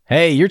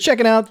Hey, you're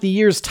checking out the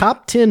year's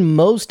top 10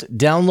 most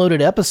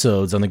downloaded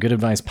episodes on the Good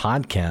Advice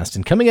podcast.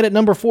 And coming in at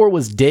number 4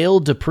 was Dale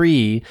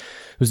Dupree,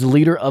 who's the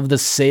leader of the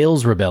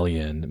Sales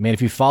Rebellion. Man,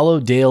 if you follow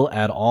Dale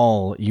at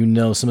all, you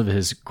know some of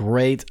his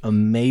great,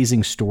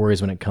 amazing stories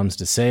when it comes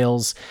to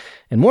sales.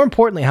 And more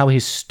importantly, how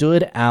he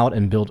stood out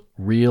and built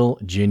real,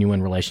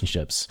 genuine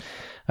relationships.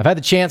 I've had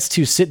the chance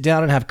to sit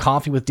down and have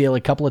coffee with Dale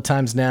a couple of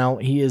times now.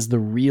 He is the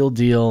real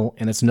deal,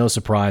 and it's no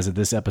surprise that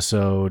this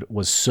episode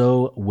was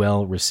so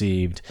well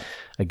received.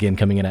 Again,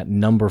 coming in at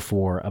number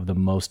 4 of the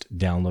most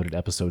downloaded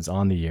episodes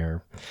on the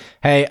year.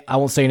 Hey, I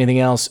won't say anything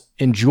else.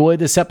 Enjoy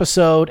this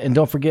episode, and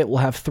don't forget, we'll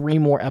have 3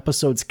 more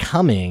episodes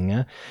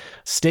coming.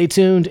 Stay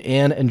tuned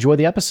and enjoy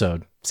the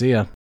episode. See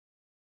ya.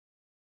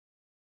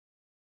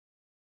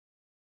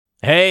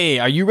 Hey,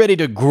 are you ready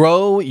to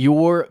grow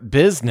your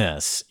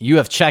business? You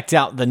have checked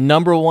out the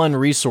number 1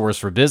 resource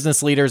for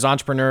business leaders,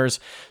 entrepreneurs,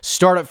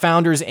 startup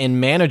founders, and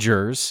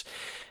managers.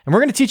 And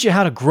we're going to teach you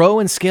how to grow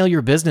and scale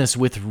your business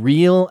with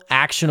real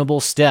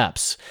actionable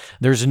steps.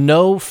 There's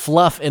no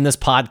fluff in this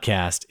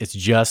podcast. It's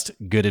just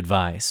good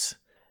advice.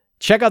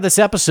 Check out this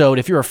episode.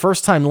 If you're a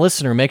first-time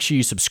listener, make sure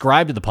you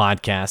subscribe to the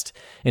podcast.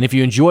 And if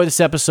you enjoy this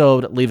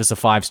episode, leave us a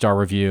 5-star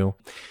review.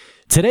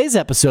 Today's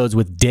episode's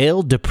with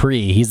Dale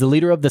Dupree. He's the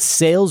leader of the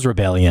Sales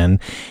Rebellion.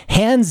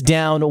 Hands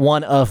down,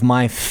 one of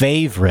my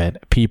favorite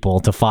people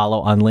to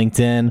follow on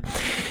LinkedIn.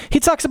 He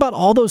talks about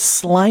all those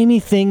slimy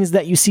things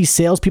that you see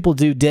salespeople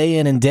do day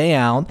in and day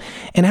out,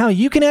 and how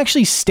you can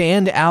actually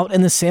stand out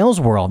in the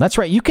sales world. That's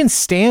right. You can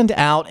stand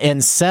out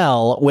and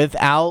sell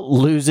without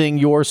losing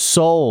your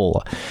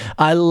soul.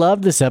 I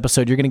love this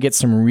episode. You're going to get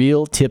some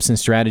real tips and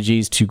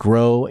strategies to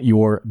grow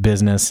your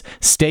business.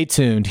 Stay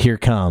tuned. Here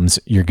comes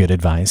your good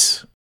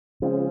advice.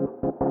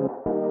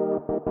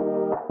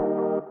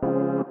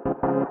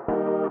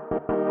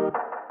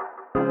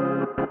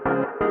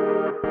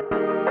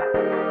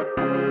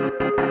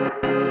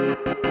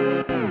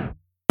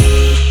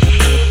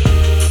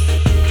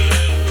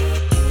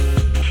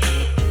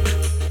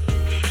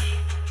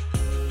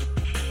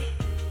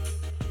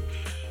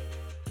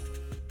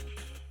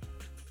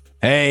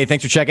 Hey,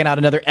 thanks for checking out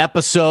another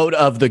episode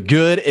of the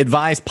Good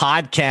Advice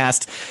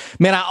Podcast.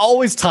 Man, I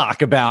always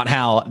talk about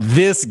how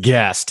this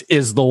guest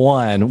is the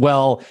one.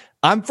 Well,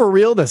 I'm for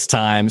real this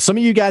time. Some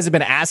of you guys have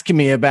been asking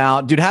me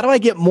about, dude, how do I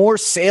get more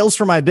sales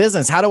for my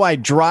business? How do I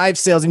drive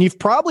sales? And you've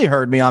probably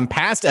heard me on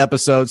past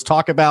episodes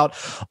talk about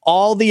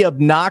all the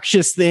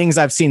obnoxious things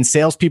I've seen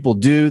salespeople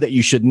do that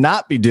you should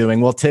not be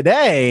doing. Well,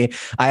 today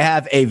I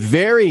have a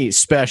very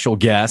special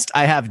guest.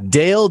 I have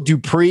Dale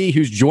Dupree,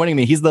 who's joining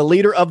me. He's the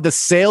leader of the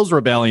Sales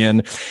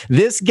Rebellion.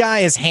 This guy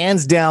is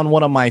hands down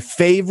one of my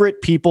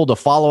favorite people to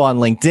follow on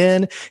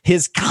LinkedIn.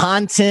 His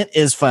content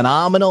is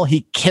phenomenal.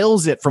 He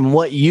kills it from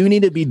what you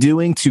need to be doing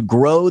to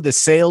grow the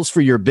sales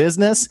for your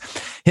business.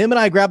 Him and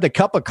I grabbed a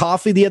cup of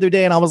coffee the other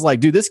day and I was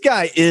like, dude, this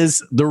guy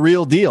is the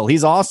real deal.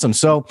 He's awesome.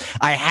 So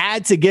I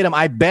had to get him.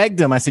 I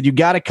begged him. I said, you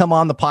got to come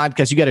on the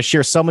podcast. You got to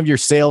share some of your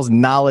sales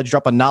knowledge,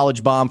 drop a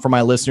knowledge bomb for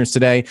my listeners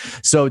today.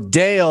 So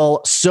Dale,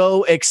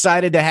 so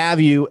excited to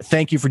have you.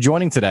 Thank you for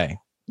joining today.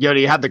 Yo, do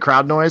you have the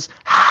crowd noise?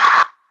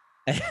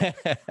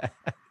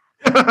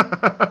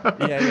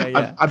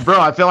 Yeah.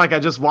 Bro, I feel like I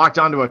just walked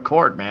onto a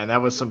court, man.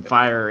 That was some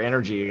fire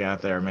energy you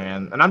got there,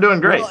 man. And I'm doing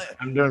great.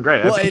 I'm doing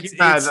great. I think you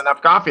guys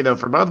enough coffee though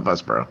for both of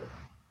us, bro.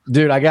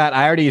 Dude, I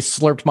already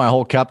slurped my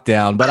whole cup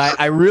down, but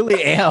I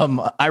really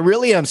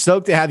am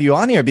stoked to have you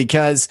on here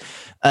because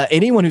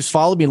anyone who's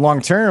followed me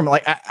long term,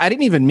 like I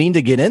didn't even mean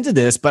to get into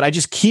this, but I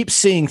just keep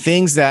seeing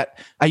things that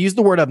I use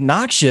the word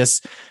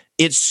obnoxious.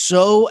 It's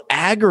so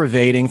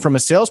aggravating from a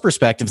sales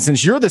perspective.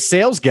 Since you're the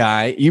sales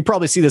guy, you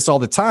probably see this all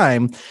the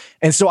time.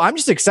 And so I'm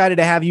just excited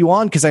to have you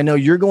on because I know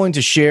you're going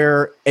to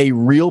share a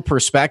real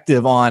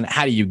perspective on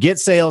how do you get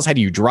sales? How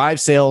do you drive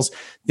sales?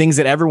 Things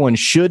that everyone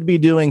should be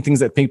doing,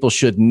 things that people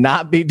should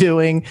not be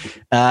doing.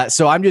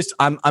 So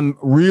I'm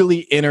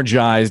really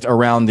energized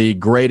around the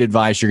great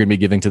advice you're going to be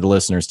giving to the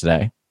listeners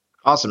today.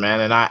 Awesome, man.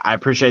 And I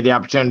appreciate the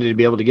opportunity to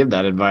be able to give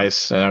that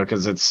advice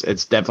because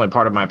it's definitely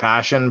part of my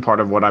passion,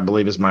 part of what I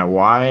believe is my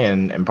why,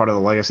 and part of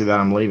the legacy that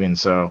I'm leaving.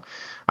 So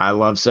I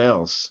love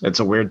sales. It's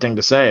a weird thing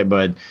to say,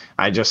 but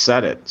I just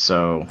said it.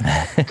 So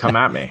come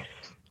at me.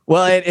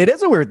 Well, it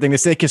is a weird thing to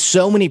say because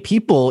so many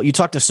people, you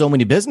talk to so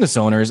many business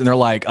owners and they're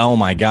like, oh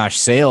my gosh,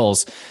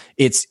 sales,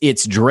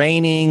 it's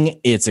draining,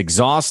 it's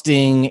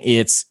exhausting,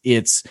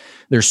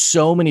 there's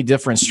so many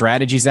different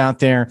strategies out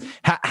there.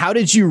 How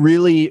did you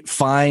really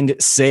find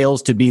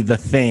sales to be the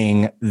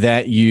thing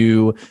that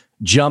you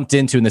jumped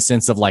into in the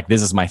sense of like,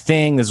 this is my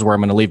thing, this is where I'm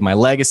going to leave my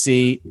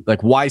legacy?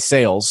 Like, why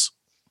sales?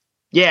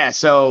 Yeah,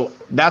 so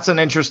that's an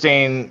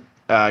interesting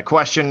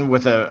question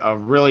with a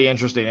really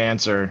interesting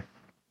answer.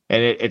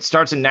 And it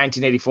starts in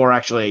 1984,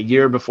 actually, a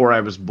year before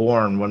I was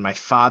born, when my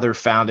father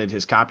founded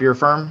his copier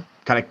firm,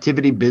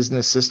 Connectivity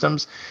Business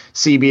Systems,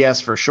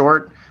 CBS for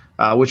short.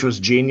 which was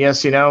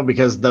genius,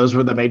 because those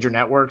were the major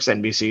networks,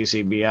 NBC,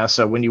 CBS.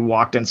 So when you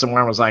walked in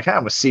somewhere and was like,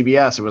 I'm with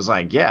CBS, it was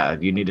like, yeah,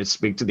 you need to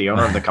speak to the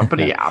owner of the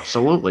company. Yeah,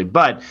 absolutely.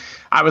 But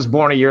I was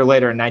born a year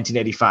later in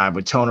 1985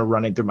 with toner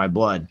running through my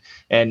blood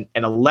and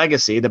a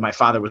legacy that my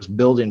father was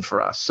building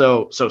for us.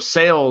 So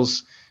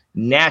sales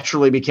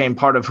naturally became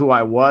part of who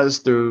I was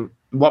through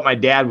what my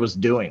dad was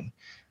doing.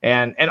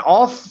 And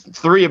all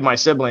three of my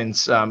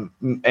siblings,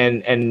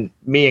 and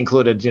me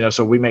included,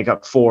 so we make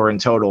up four in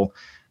total.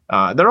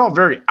 They're all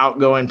very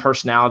outgoing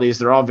personalities.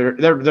 They're all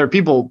they're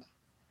people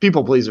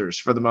pleasers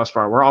for the most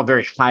part. We're all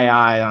very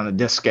high on the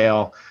DISC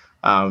scale.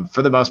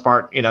 For the most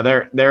part,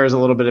 there is a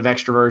little bit of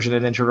extroversion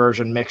and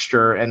introversion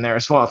mixture in there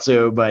as well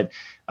too. But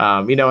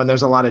and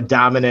there's a lot of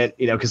dominant,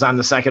 because I'm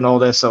the second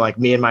oldest. So like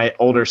me and my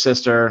older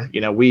sister,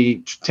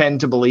 we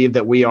tend to believe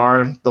that we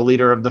are the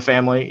leader of the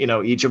family,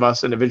 each of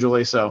us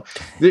individually. So,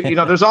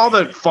 there's all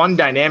the fun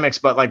dynamics,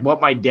 but like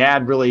what my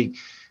dad really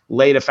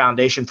laid a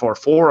foundation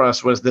for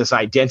us was this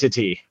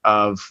identity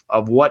of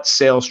what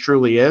sales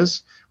truly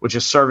is, which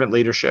is servant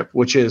leadership,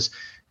 which is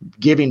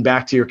giving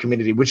back to your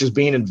community, which is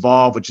being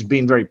involved, which is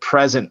being very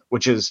present,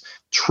 which is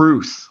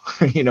truth,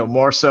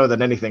 more so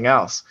than anything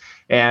else.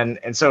 And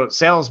so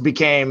sales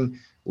became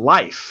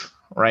life,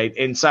 right,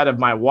 inside of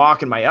my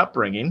walk and my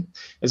upbringing.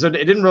 And so it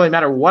didn't really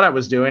matter what I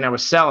was doing. I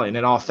was selling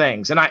in all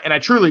things. And I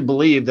truly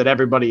believe that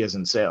everybody is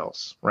in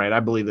sales, right? I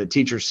believe that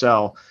teachers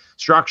sell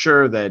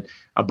structure, that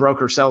a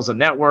broker sells a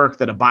network,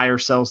 that a buyer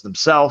sells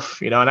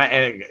themselves, and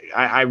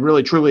I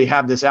really truly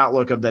have this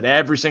outlook of that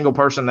every single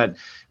person that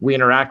we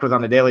interact with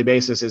on a daily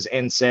basis is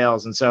in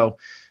sales. And so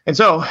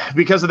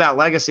because of that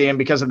legacy and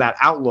because of that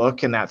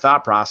outlook and that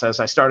thought process,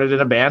 I started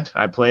in a band.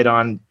 I played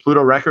on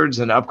Pluto Records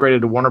and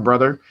upgraded to Warner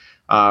Brother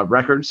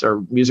Records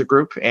or music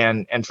group.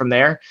 And from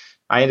there,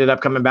 I ended up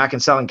coming back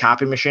and selling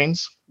copy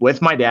machines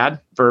with my dad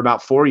for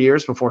about 4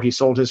 years before he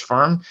sold his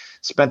firm.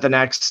 Spent the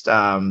next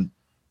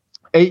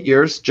 8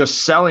 years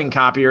just selling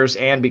copiers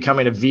and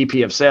becoming a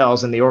VP of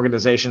sales in the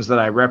organizations that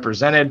I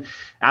represented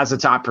as a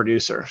top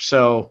producer.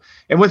 So,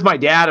 and with my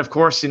dad, of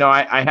course,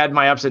 I had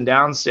my ups and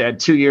downs. I had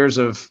 2 years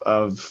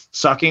of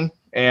sucking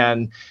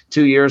and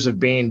 2 years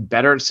of being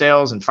better at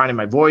sales and finding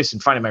my voice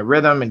and finding my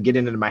rhythm and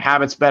getting into my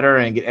habits better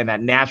and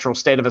that natural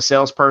state of a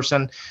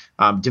salesperson,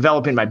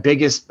 developing my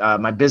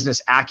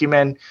business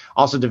acumen,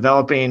 also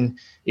developing,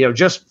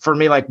 just for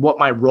me, like what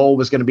my role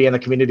was going to be in the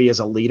community as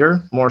a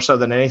leader more so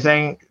than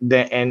anything.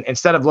 And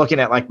instead of looking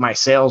at like my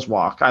sales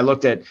walk, I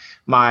looked at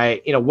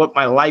my, what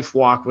my life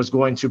walk was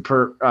going to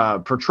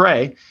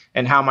portray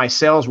and how my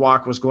sales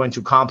walk was going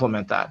to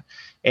complement that.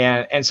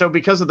 And so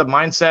because of the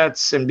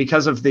mindsets and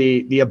because of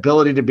the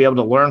ability to be able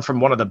to learn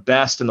from one of the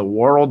best in the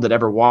world that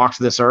ever walked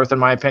this earth, in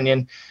my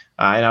opinion,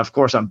 and of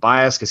course I'm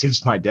biased because he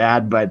was my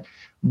dad,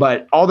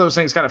 but all those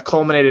things kind of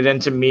culminated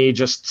into me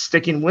just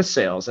sticking with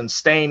sales and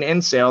staying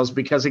in sales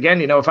because again,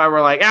 if I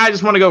were like, I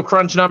just want to go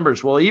crunch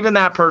numbers. Well, even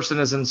that person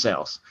is in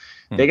sales.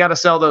 They got to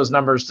sell those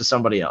numbers to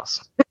somebody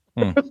else.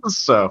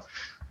 So.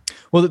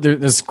 Well,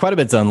 there's quite a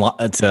bit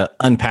to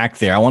unpack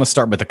there. I want to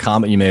start with the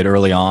comment you made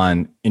early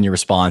on in your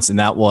response, and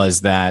that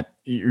was that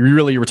you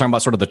were talking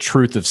about sort of the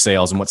truth of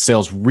sales and what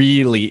sales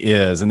really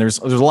is. And there's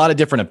a lot of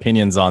different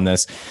opinions on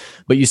this,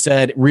 but you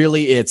said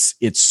really it's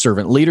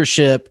servant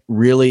leadership.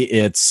 Really,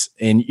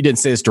 and you didn't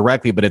say this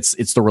directly, but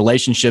it's the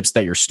relationships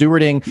that you're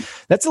stewarding.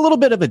 That's a little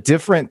bit of a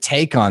different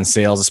take on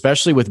sales,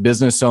 especially with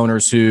business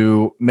owners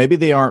who maybe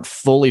they aren't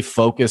fully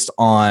focused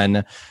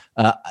on.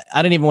 I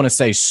didn't even want to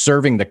say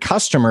serving the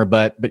customer,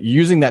 but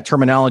using that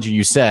terminology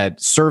you said,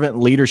 servant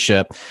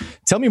leadership.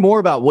 Tell me more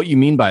about what you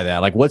mean by that.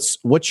 Like,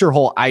 what's your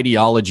whole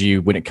ideology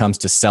when it comes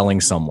to selling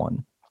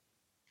someone?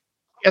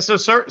 Yeah, so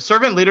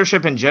servant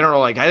leadership in general,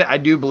 like I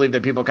do believe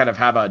that people kind of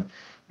have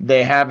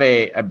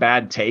a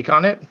bad take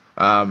on it.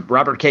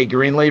 Robert K.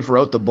 Greenleaf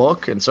wrote the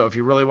book, and so if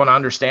you really want to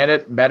understand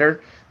it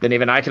better than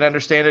even I can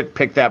understand it,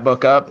 pick that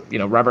book up.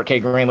 Robert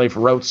K. Greenleaf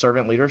wrote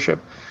Servant Leadership.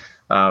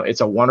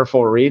 It's a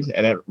wonderful read,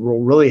 and it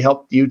will really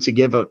help you to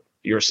give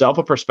yourself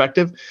a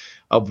perspective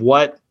of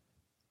what,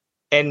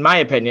 in my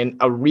opinion,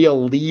 a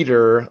real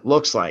leader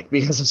looks like,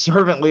 because a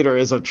servant leader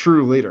is a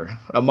true leader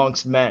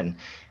amongst men.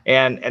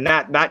 And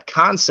that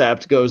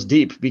concept goes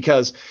deep,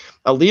 because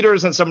a leader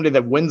isn't somebody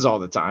that wins all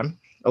the time.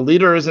 A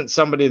leader isn't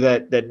somebody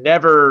that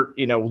never,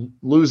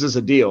 loses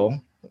a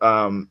deal.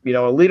 A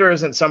leader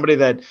isn't somebody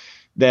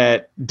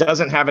that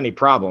doesn't have any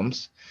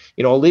problems.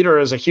 A leader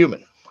is a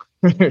human.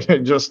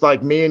 Just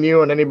like me and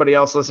you and anybody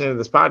else listening to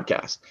this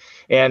podcast.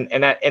 And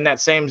that in that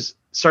same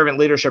servant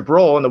leadership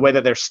role, and the way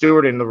that they're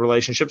stewarding the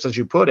relationships, as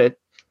you put it,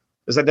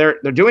 is that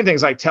they're doing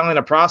things like telling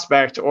a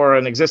prospect or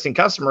an existing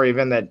customer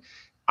even that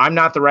I'm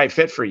not the right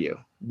fit for you.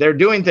 They're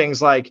doing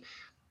things like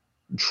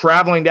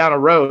traveling down a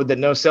road that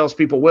no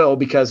salespeople will,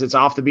 because it's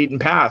off the beaten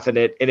path, and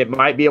it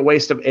might be a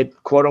waste of it,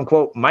 quote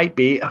unquote, might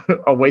be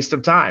a waste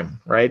of time,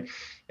 right?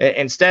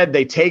 Instead,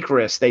 they take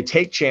risks, they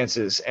take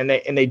chances, and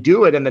they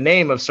do it in the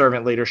name of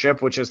servant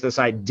leadership, which is this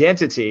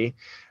identity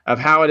of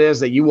how it is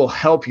that you will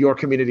help your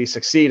community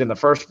succeed in the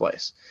first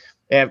place.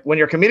 And when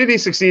your community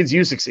succeeds,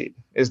 you succeed,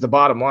 is the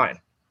bottom line.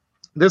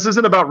 This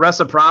isn't about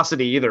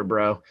reciprocity either,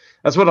 bro.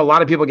 That's what a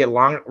lot of people get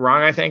wrong,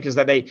 I think, is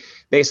that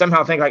they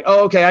somehow think like,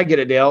 oh, okay, I get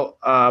it, Dale.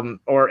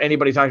 Or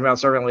anybody talking about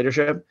servant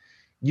leadership.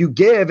 You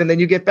give and then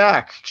you get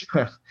back.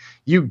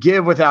 You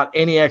give without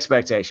any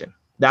expectation.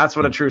 That's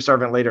what a true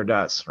servant leader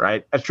does,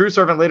 right? A true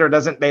servant leader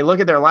they look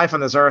at their life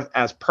on this earth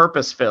as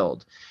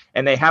purpose-filled,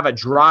 and they have a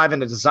drive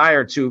and a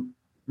desire to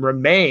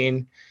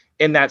remain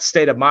in that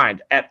state of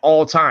mind at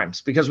all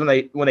times. Because when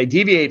they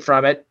deviate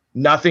from it,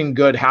 nothing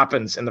good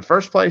happens in the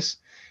first place.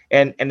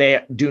 And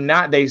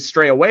they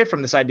stray away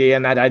from this idea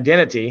and that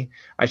identity,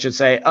 I should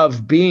say,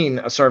 of being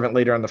a servant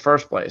leader in the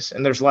first place.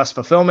 And there's less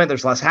fulfillment,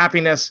 there's less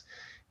happiness.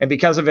 And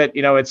because of it,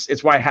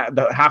 it's why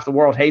half the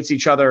world hates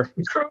each other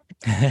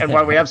and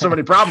why we have so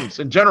many problems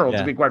in general,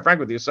 to be quite frank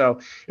with you. So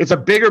it's a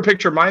bigger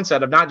picture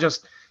mindset of not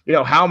just,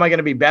 how am I going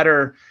to be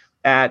better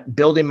at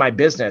building my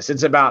business?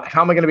 It's about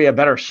how am I going to be a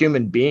better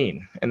human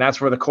being? And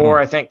that's where the core,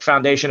 I think,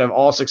 foundation of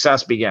all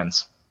success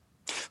begins.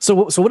 So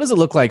what does it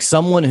look like?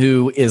 Someone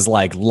who is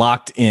like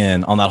locked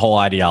in on that whole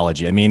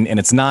ideology. I mean, and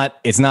it's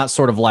not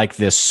sort of like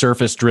this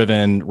surface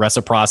driven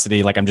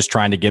reciprocity, like I'm just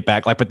trying to get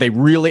back, but they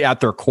really at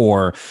their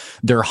core,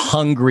 they're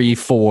hungry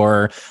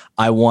for,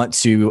 I want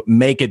to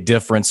make a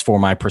difference for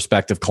my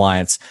prospective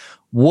clients.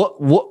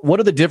 What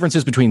are the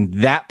differences between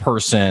that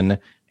person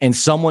and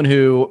someone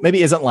who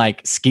maybe isn't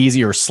like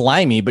skeezy or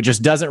slimy, but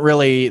just doesn't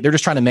really, they're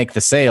just trying to make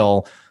the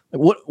sale?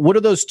 What do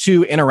those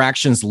two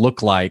interactions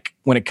look like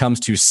when it comes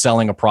to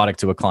selling a product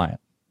to a client?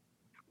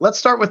 Let's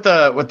start with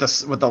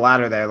the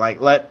latter there.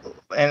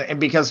 And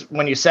because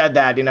when you said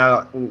that,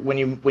 when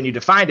you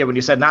defined it, when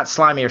you said not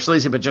slimy or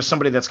sleazy, but just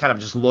somebody that's kind of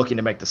just looking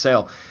to make the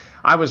sale.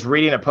 I was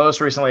reading a post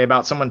recently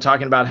about someone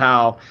talking about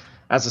how,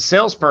 as a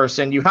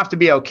salesperson, you have to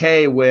be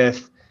okay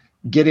with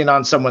getting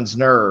on someone's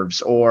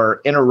nerves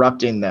or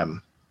interrupting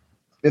them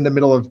in the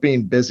middle of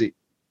being busy.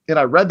 And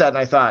I read that and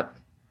I thought,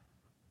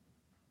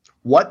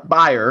 what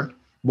buyer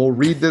will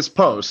read this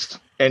post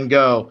and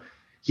go,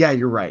 yeah,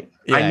 you're right.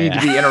 I need to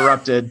be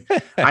interrupted.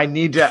 I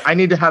need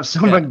to have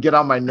someone get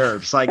on my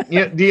nerves. Like,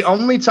 the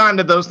only time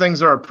that those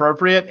things are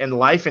appropriate in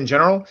life in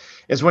general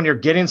is when you're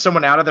getting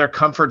someone out of their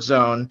comfort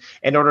zone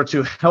in order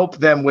to help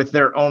them with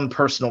their own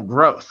personal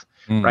growth.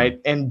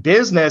 Right. In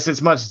business,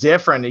 it's much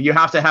different. You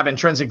have to have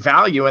intrinsic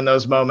value in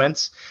those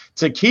moments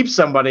to keep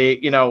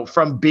somebody,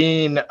 from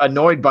being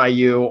annoyed by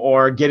you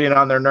or getting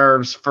on their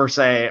nerves per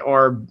se,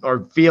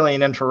 or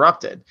feeling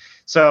interrupted.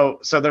 So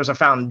there's a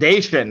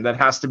foundation that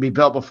has to be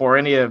built before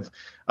any of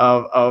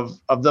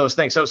those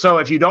things. So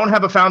if you don't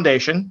have a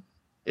foundation,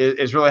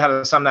 is really how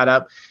to sum that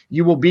up,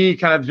 you will be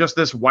kind of just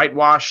this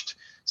whitewashed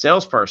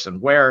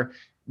salesperson where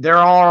there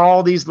are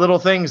all these little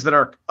things that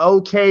are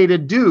okay to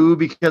do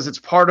because it's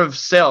part of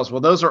sales.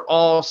 Well, those are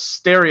all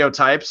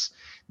stereotypes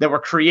that were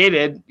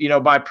created,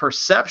 by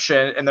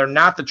perception, and they're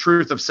not the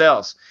truth of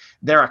sales.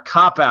 They're a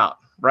cop-out,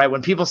 right?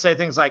 When people say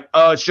things like,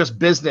 oh, it's just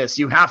business,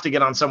 you have to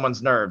get on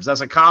someone's nerves.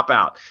 That's a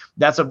cop-out.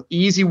 That's an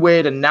easy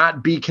way to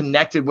not be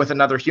connected with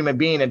another human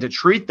being and to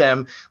treat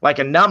them like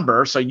a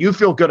number. So you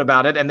feel good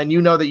about it. And then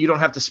you know that you don't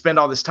have to spend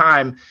all this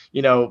time,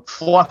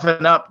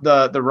 fluffing up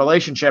the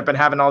relationship and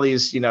having all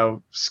these,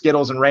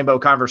 Skittles and rainbow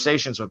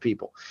conversations with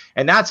people.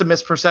 And that's a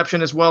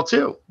misperception as well,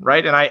 too,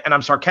 right? And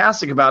I'm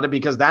sarcastic about it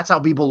because that's how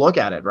people look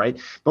at it, right?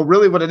 But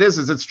really what it is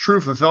it's true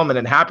fulfillment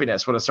and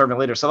happiness with a servant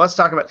leader. So let's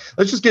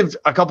just give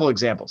a couple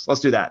examples.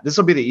 Let's do that. This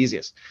will be the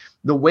easiest.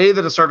 The way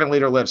that a servant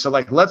leader lives. So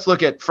let's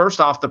look at first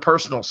off the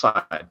personal side.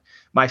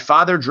 My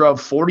father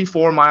drove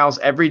 44 miles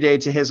every day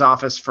to his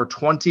office for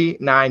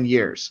 29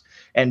 years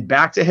and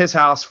back to his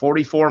house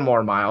 44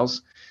 more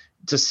miles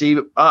to see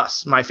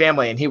us, my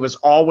family. And he was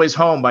always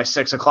home by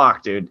 6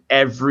 o'clock, dude.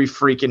 Every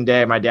freaking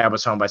day, my dad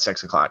was home by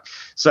 6 o'clock.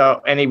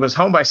 So, and he was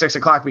home by 6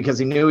 o'clock because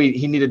he knew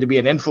he needed to be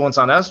an influence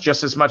on us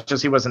just as much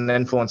as he was an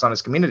influence on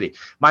his community.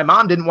 My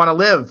mom didn't want to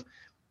live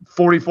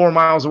 44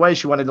 miles away.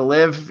 She wanted to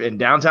live in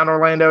downtown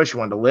Orlando. She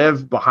wanted to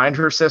live behind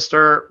her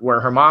sister where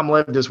her mom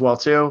lived as well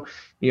too.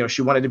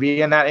 She wanted to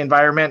be in that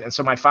environment. And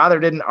so my father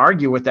didn't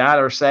argue with that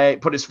or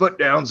put his foot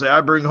down, say, I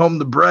bring home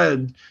the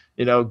bread,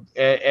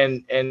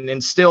 and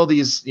instill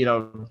these,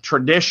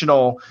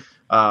 traditional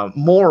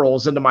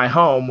morals into my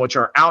home, which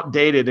are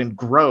outdated and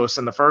gross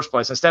in the first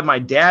place. Instead, my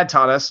dad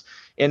taught us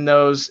in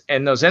those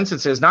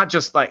instances, not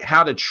just like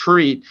how to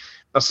treat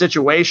a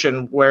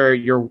situation where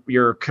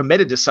you're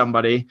committed to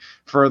somebody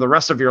for the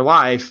rest of your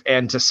life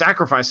and to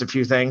sacrifice a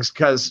few things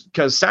because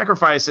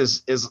sacrifice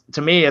is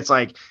to me, it's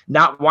like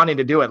not wanting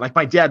to do it. Like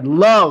my dad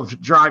loved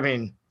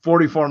driving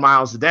 44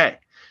 miles a day,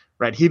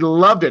 right? He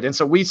loved it. And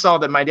so we saw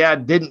that my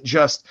dad didn't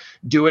just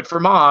do it for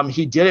mom.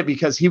 He did it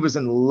because he was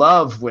in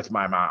love with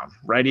my mom,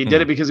 right? He did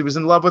it because he was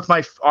in love with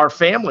our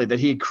family that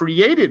he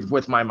created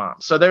with my mom.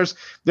 So there's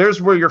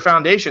where your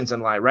foundations in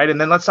lie, right? And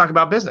then let's talk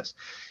about business.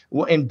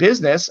 Well, in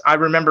business, I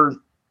remember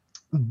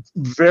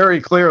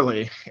very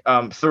clearly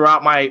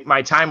throughout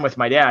my time with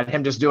my dad,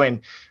 him just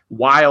doing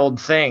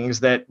wild things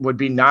that would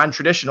be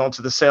non-traditional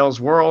to the sales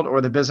world or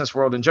the business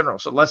world in general.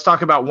 So let's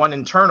talk about one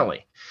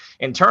internally.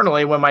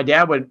 Internally, when my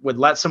dad would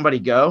let somebody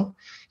go,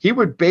 he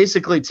would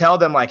basically tell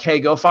them like, hey,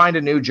 go find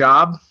a new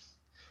job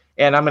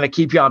and I'm going to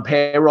keep you on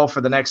payroll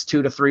for the next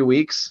 2 to 3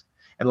 weeks.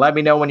 And let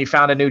me know when you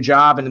found a new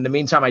job. And in the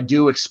meantime, I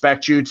do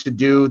expect you to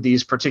do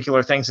these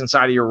particular things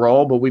inside of your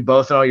role, but we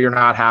both know you're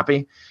not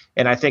happy.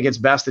 And I think it's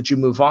best that you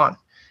move on.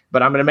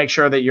 But I'm going to make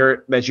sure that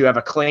you have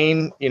a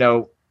clean,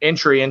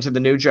 entry into the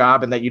new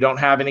job, and that you don't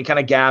have any kind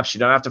of gaps. You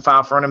don't have to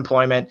file for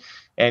unemployment,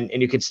 and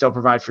you can still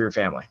provide for your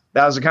family.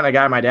 That was the kind of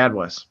guy my dad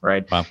was,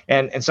 right? Wow.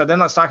 And so then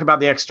let's talk about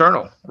the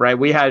external, right?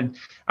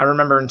 I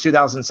remember in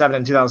 2007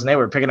 and 2008,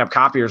 we were picking up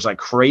copiers like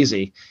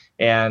crazy,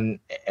 and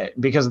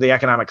because of the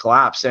economic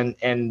collapse.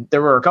 And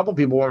there were a couple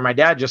people where my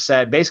dad just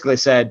basically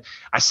said,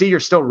 I see you're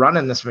still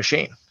running this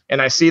machine.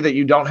 And I see that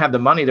you don't have the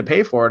money to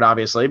pay for it,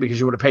 obviously, because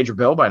you would have paid your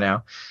bill by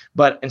now.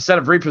 But instead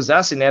of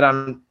repossessing it,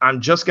 I'm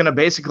just going to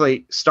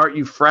basically start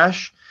you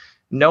fresh,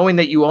 knowing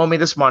that you owe me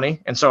this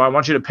money. And so I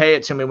want you to pay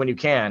it to me when you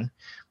can.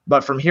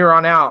 But from here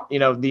on out,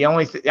 the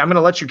only I'm going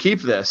to let you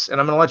keep this,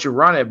 and I'm going to let you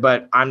run it,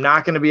 but I'm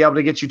not going to be able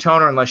to get you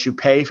toner unless you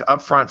pay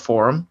up front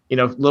for them.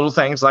 Little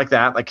things like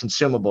that, like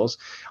consumables.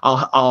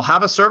 I'll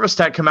have a service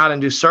tech come out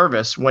and do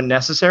service when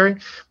necessary.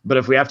 But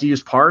if we have to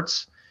use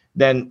parts,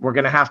 then we're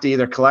going to have to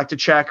either collect a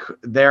check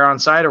there on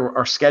site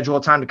or schedule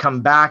a time to come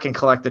back and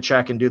collect the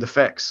check and do the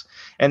fix.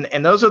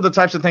 And those are the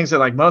types of things that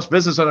like most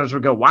business owners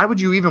would go, why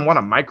would you even want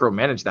to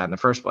micromanage that in the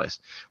first place?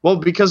 Well,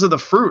 because of the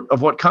fruit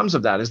of what comes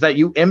of that is that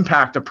you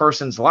impact a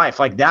person's life.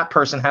 Like that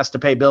person has to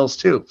pay bills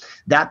too.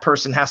 That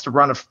person has to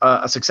run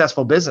a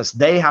successful business.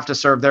 They have to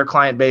serve their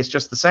client base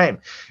just the same.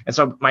 And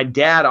so my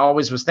dad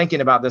always was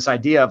thinking about this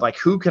idea of like,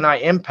 who can I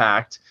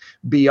impact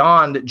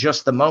beyond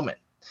just the moment?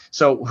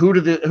 So who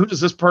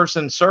does this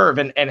person serve,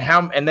 and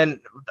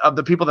then of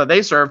the people that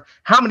they serve,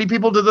 how many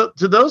people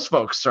do those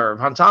folks serve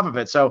on top of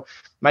it? So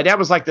my dad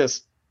was like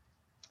this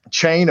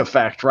chain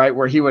effect, right?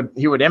 Where he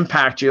would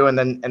impact you, and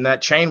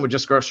that chain would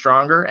just grow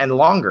stronger and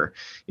longer,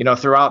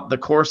 throughout the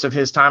course of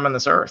his time on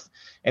this earth.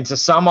 And to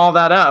sum all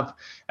that up,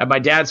 at my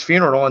dad's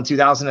funeral in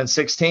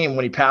 2016,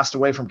 when he passed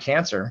away from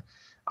cancer,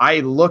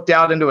 I looked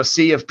out into a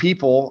sea of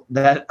people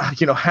that,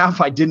 half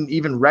I didn't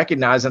even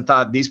recognize, and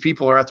thought these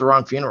people are at the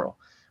wrong funeral.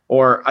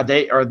 Or my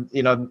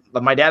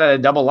dad had a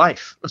double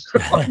life.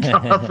 I'm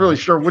not really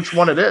sure which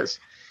one it is.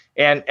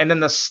 And then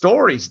the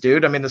stories,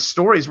 dude, the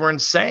stories were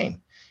insane.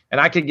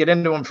 And I could get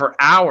into them for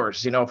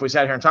hours, if we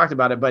sat here and talked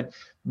about it.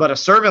 But a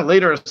servant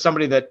leader is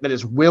somebody that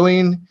is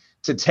willing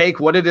to take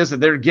what it is that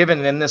they're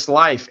given in this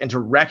life and to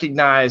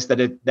recognize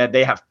that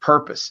they have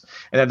purpose,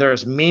 and that there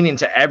is meaning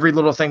to every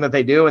little thing that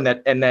they do. And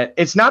that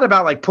it's not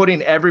about like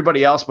putting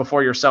everybody else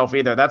before yourself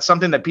either. That's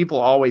something that people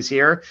always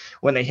hear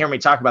when they hear me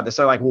talk about this.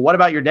 They're like, well, what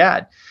about your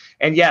dad?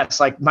 And yes,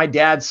 like my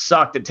dad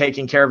sucked at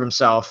taking care of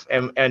himself.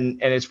 And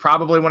it's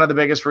probably one of the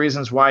biggest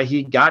reasons why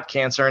he got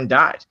cancer and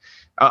died.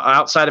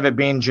 Outside of it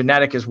being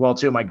genetic as well,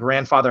 too. My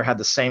grandfather had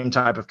the same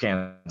type of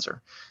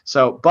cancer.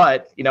 So,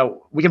 but,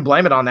 we can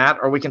blame it on that,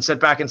 or we can sit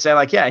back and say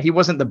like, yeah, he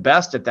wasn't the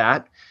best at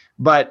that.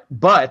 But,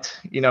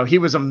 he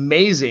was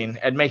amazing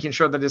at making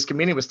sure that his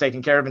community was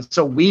taken care of. And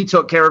so we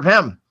took care of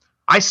him.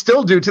 I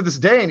still do to this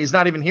day. And he's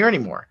not even here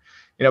anymore,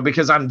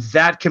 because I'm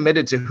that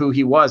committed to who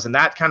he was, and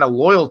that kind of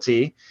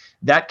loyalty,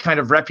 that kind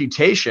of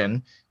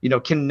reputation,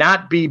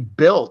 cannot be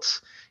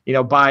built,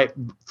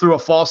 through a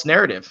false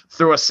narrative,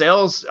 through a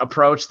sales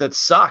approach that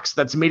sucks,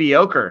 that's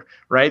mediocre,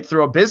 right?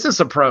 Through a business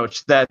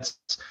approach that's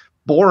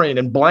boring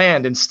and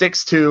bland and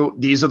sticks to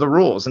these are the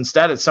rules.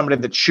 Instead, it's somebody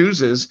that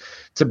chooses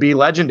to be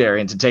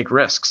legendary and to take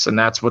risks. And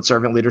that's what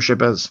servant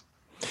leadership is.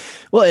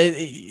 Well,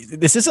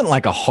 this isn't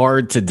like a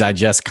hard to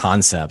digest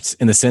concept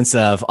in the sense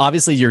of,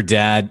 obviously your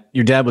dad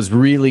was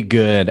really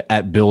good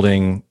at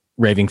building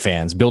raving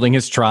fans, building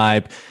his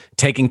tribe,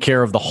 taking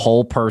care of the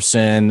whole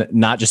person,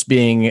 not just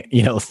being,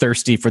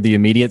 thirsty for the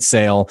immediate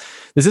sale.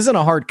 This isn't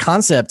a hard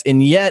concept.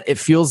 And yet it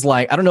feels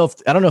like, I don't know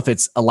if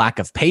it's a lack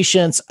of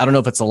patience. I don't know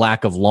if it's a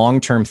lack of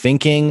long-term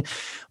thinking,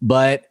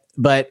 but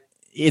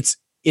it's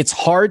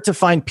hard to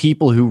find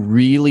people who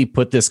really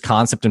put this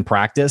concept in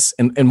practice.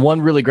 And one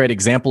really great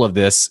example of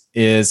this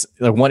is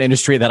one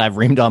industry that I've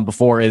reamed on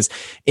before is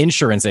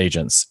insurance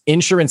agents.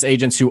 Insurance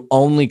agents who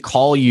only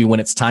call you when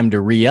it's time to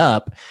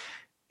re-up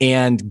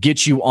and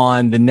get you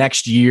on the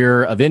next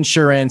year of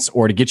insurance,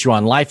 or to get you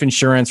on life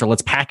insurance, or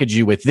let's package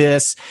you with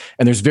this.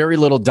 And there's very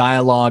little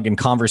dialogue and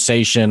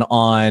conversation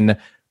on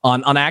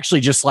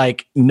actually just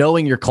like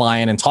knowing your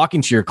client and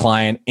talking to your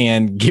client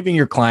and giving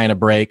your client a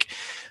break.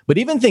 But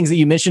even things that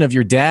you mentioned of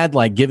your dad,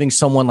 like giving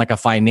someone like a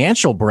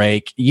financial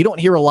break, you don't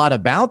hear a lot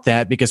about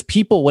that, because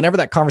people, whenever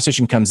that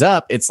conversation comes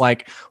up, it's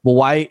like, well,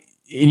 why?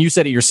 And you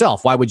said it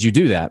yourself. Why would you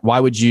do that? Why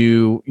would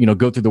you,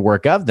 go through the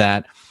work of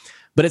that?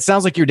 But it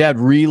sounds like your dad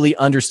really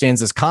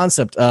understands this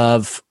concept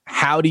of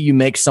how do you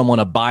make someone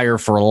a buyer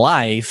for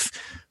life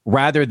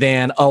rather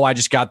than, oh, I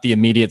just got the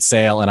immediate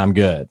sale and I'm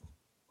good.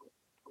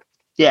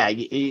 Yeah.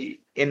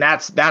 And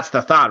that's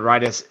the thought,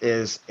 right?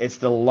 It's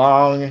the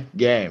long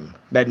game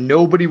that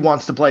nobody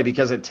wants to play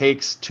because it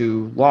takes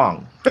too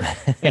long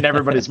in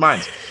everybody's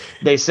minds.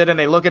 They sit and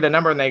they look at a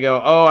number and they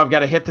go, oh, I've got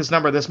to hit this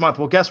number this month.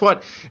 Well, guess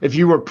what? If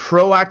you were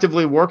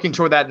proactively working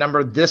toward that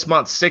number this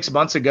month, 6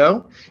 months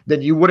ago,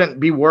 then you wouldn't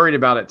be worried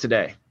about it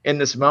today. in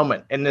this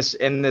moment, in this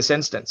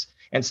instance.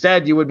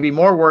 Instead, you would be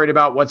more worried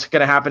about what's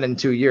going to happen in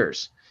 2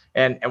 years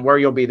and where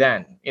you'll be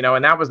then,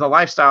 and that was the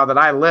lifestyle that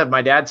I lived.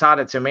 My dad taught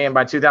it to me. And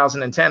by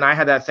 2010, I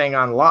had that thing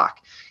on lock.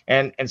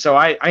 And so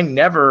I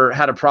never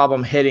had a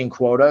problem hitting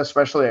quota,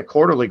 especially a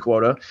quarterly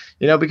quota,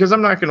 because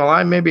I'm not going to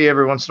lie, maybe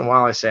every once in a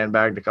while I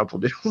sandbagged a couple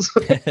deals.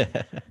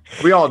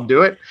 We all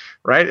do it,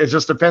 right? It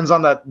just depends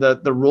on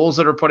the rules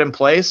that are put in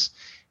place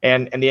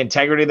and the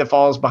integrity that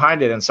falls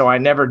behind it. And so I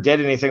never did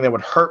anything that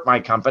would hurt my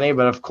company.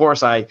 But of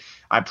course, I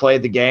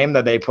played the game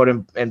that they put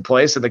in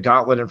place and the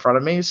gauntlet in front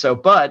of me. So,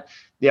 but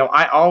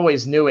I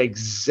always knew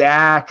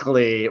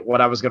exactly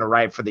what I was going to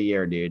write for the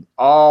year, dude.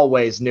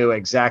 Always knew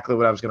exactly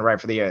what I was going to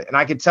write for the year. And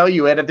I could tell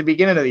you it at the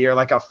beginning of the year,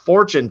 like a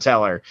fortune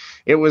teller.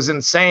 It was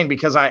insane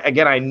because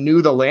I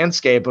knew the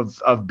landscape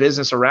of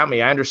business around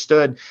me. I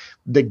understood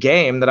the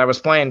game that I was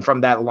playing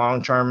from that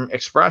long-term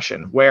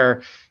expression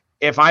where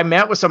if I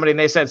met with somebody and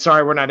they said,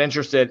 sorry, we're not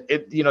interested,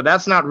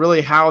 that's not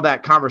really how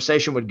that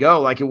conversation would go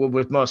like it would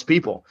with most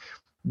people.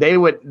 They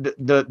would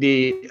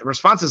the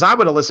responses I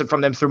would elicit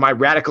from them through my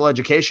radical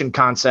education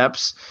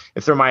concepts,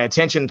 through my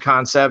attention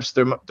concepts,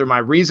 through my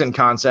reason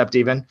concept,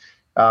 even,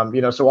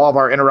 so all of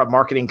our interrupt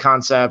marketing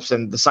concepts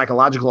and the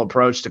psychological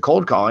approach to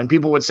cold calling,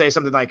 people would say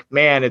something like,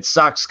 man, it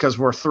sucks because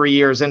we're 3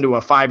 years into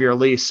a 5-year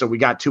lease. So we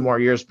got 2 more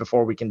years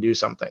before we can do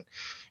something.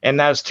 And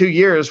those 2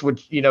 years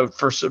would,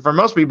 for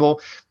most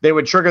people, they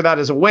would trigger that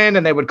as a win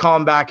and they would call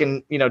them back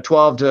in,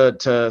 12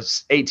 to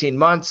 18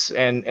 months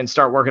and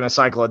start working a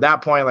cycle at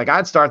that point. Like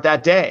I'd start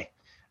that day.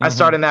 I'd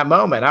start in that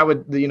moment. I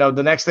would,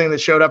 the next thing that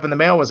showed up in the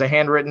mail was a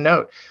handwritten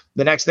note.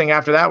 The next thing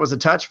after that was a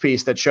touch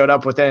piece that showed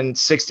up within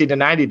 60 to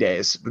 90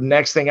 days. The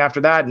next thing after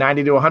that,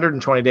 90 to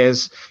 120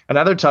 days,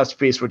 another touch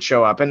piece would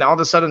show up. And all of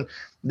a sudden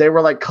they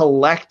were like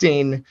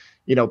collecting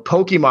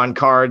Pokemon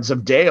cards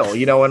of Dale,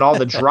 and all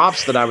the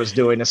drops that I was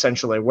doing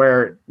essentially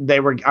where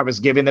I was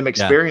giving them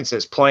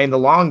experiences, playing the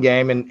long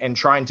game and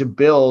trying to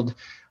build,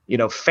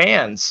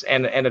 fans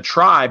and a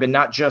tribe and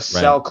not just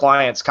sell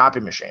clients copy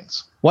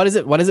machines. Why does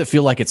it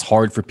feel like it's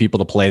hard for people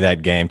to play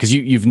that game? Because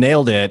you've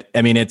nailed it.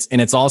 I mean,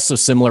 it's also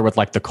similar with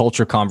like the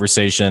culture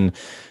conversation.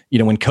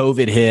 When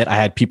COVID hit, I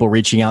had people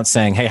reaching out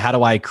saying, hey, how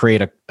do I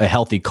create a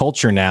healthy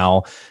culture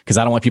now? Because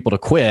I don't want people to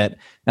quit.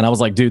 And I was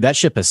like, dude, that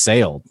ship has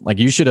sailed. Like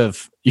you should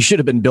have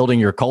been building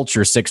your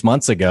culture 6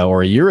 months ago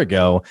or a year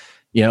ago,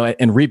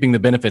 and reaping the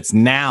benefits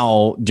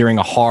now during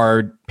a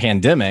hard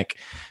pandemic.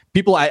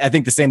 People, I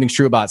think the same thing's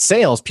true about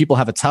sales. People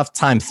have a tough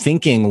time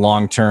thinking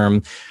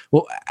long-term.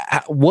 Well,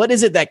 what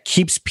is it that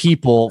keeps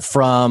people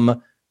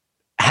from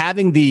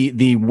having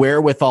the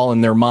wherewithal in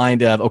their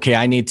mind of, okay,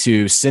 I need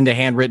to send a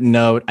handwritten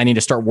note. I need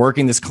to start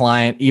working this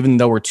client, even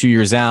though we're 2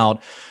 years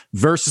out,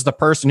 versus the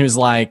person who's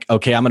like,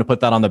 okay, I'm going to put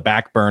that on the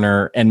back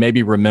burner and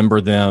maybe remember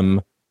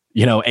them,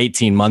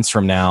 18 months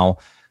from now.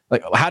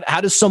 Like,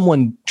 how does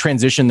someone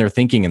transition their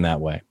thinking in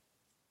that way?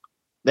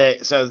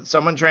 So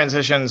someone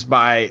transitions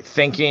by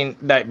thinking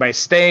that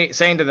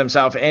saying to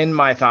themselves in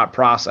my thought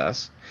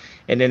process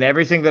and in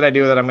everything that I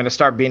do that I'm going to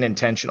start being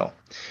intentional.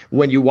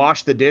 When you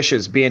wash the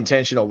dishes, be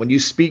intentional. When you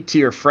speak to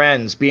your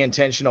friends, be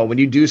intentional. When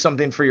you do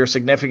something for your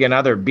significant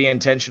other, be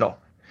intentional.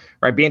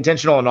 Right? Be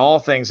intentional in all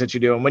things that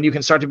you do. And when you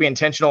can start to be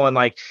intentional and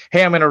like,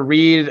 hey, I'm going to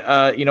read,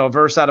 a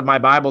verse out of my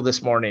Bible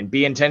this morning,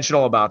 be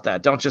intentional about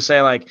that. Don't just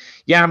say like,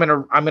 yeah, I'm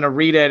going to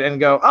read it and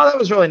go, oh, that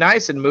was really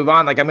nice and move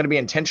on. Like I'm going to be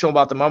intentional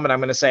about the moment. I'm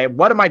going to say,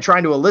 what am I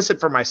trying to elicit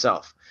for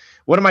myself?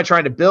 What am I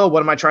trying to build?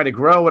 What am I trying to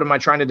grow? What am I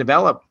trying to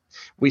develop?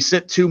 We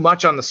sit too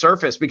much on the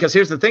surface because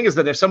here's the thing is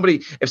that if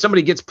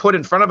somebody gets put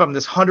in front of them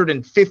this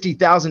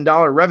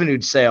 $150,000 revenue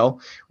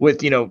sale with,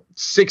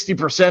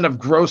 60% of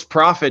gross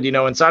profit,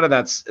 inside of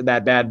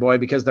that bad boy,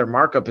 because their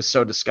markup is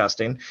so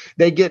disgusting,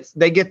 they get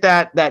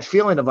that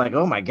feeling of like,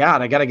 oh my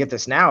God, I got to get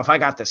this now. If I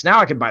got this now,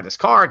 I could buy this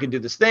car, I could do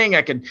this thing,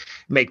 I could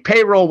make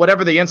payroll,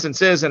 whatever the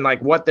instance is, and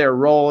like what their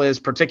role is,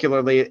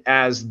 particularly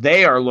as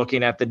they are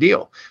looking at the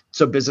deal.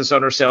 So business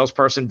owner,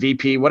 salesperson,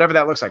 VP, whatever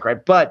that looks like,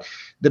 right? But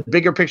the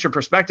bigger picture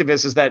perspective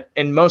is that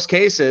in most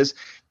cases,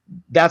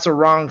 that's a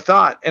wrong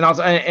thought.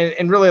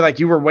 And really, like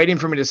you were waiting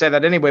for me to say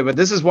that anyway, but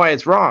this is why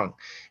it's wrong,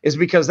 is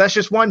because that's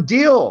just one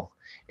deal.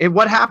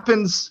 What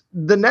happens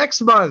the next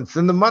month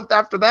and the month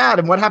after that,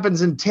 and what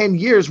happens in 10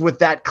 years with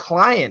that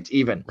client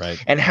even.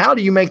 Right. And how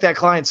do you make that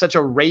client such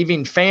a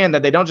raving fan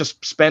that they don't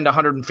just spend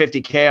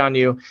 $150K on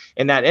you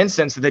in that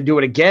instance, that they do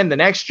it again the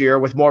next year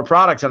with more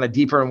product on a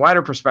deeper and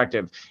wider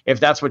perspective, if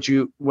that's what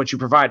you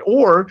provide?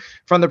 Or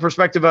from the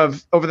perspective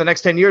of over the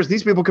next 10 years,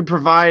 these people could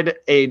provide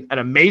an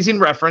amazing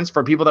reference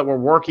for people that we're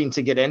working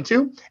to get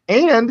into,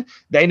 and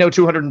they know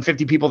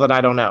 250 people that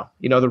I don't know.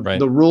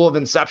 The rule of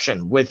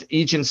inception with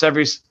each and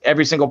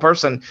every single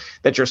person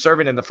that you're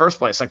serving in the first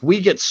place. Like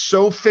we get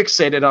so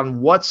fixated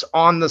on what's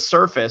on the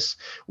surface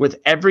with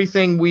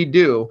everything we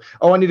do.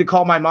 Oh, I need to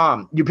call my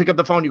mom. You pick up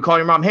the phone, you call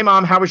your mom. Hey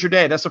mom, how was your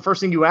day? That's the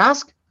first thing you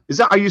ask?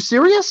 Are you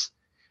serious?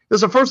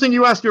 That's the first thing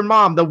you ask your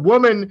mom, the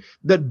woman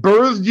that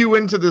birthed you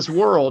into this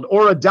world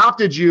or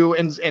adopted you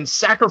and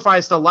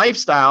sacrificed a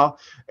lifestyle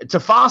to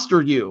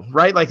foster you,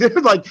 right? Like,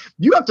 like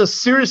you have to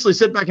seriously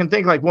sit back and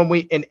think, like, when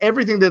we, in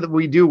everything that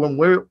we do, when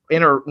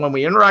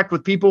we interact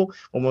with people,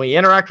 when we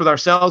interact with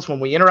ourselves, when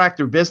we interact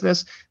through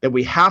business, that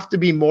we have to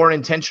be more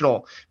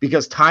intentional,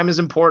 because time is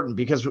important,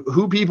 because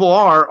who people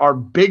are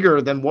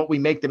bigger than what we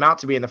make them out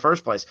to be in the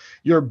first place.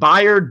 Your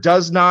buyer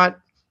does not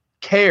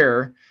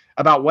care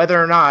about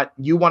whether or not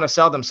you want to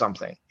sell them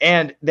something.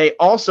 And they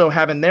also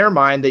have in their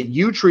mind that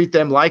you treat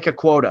them like a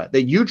quota,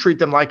 that you treat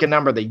them like a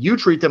number, that you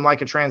treat them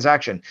like a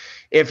transaction.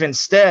 If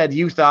instead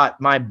you thought,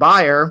 my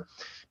buyer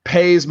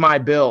pays my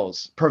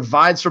bills,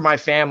 provides for my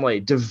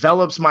family,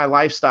 develops my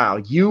lifestyle,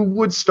 you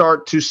would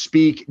start to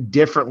speak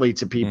differently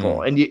to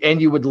people. And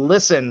you would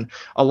listen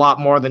a lot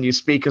more than you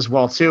speak as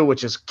well too,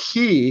 which is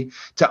key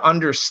to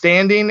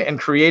understanding and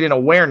creating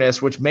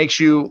awareness, which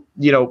makes you,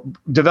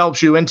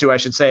 develops you into, I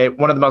should say,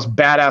 one of the most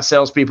badass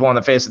salespeople on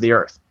the face of the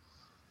earth.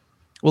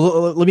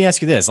 Well, let me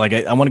ask you this. Like,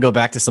 I want to go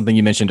back to something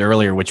you mentioned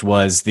earlier, which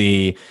was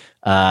the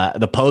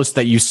post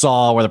that you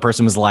saw where the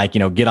person was like,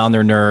 get on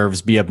their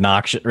nerves, be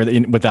obnoxious, or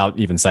without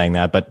even saying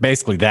that, but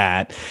basically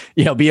that,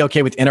 be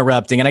okay with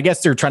interrupting. And I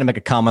guess they're trying to make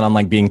a comment on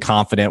like being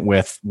confident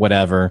with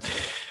whatever.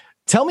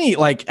 Tell me,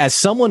 like, as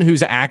someone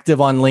who's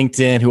active on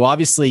LinkedIn, who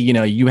obviously,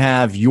 you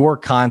have your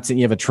content,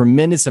 you have a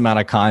tremendous amount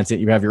of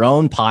content, you have your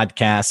own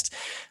podcast,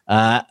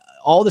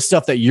 all the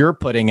stuff that you're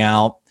putting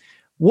out.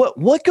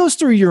 What goes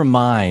through your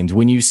mind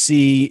when you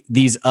see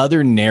these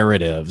other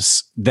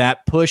narratives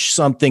that push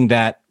something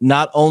that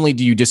not only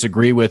do you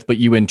disagree with, but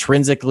you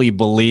intrinsically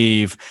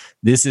believe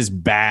this is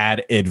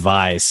bad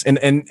advice?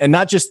 And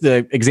not just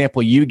the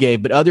example you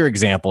gave, but other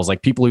examples,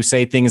 like people who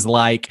say things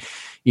like,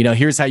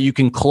 here's how you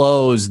can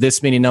close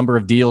this many number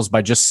of deals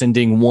by just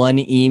sending one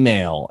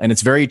email. And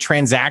it's very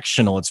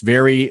transactional. It's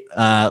very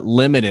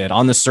limited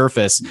on the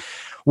surface.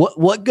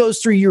 What goes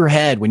through your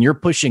head when you're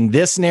pushing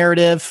this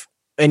narrative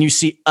and you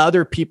see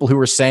other people who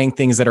are saying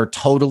things that are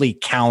totally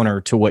counter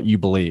to what you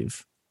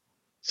believe?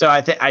 So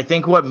I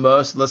think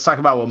let's talk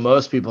about what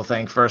most people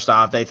think. First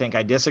off, they think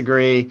I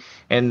disagree,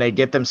 and they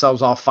get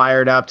themselves all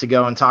fired up to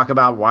go and talk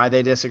about why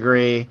they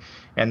disagree,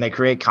 and they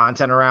create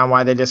content around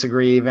why they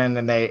disagree even,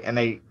 and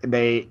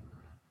they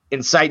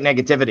incite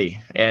negativity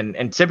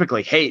and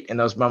typically hate in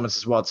those moments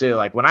as well too.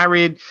 Like when I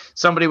read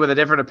somebody with a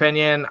different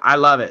opinion, I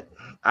love it.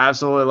 I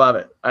absolutely love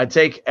it. I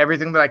take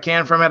everything that I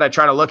can from it. I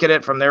try to look at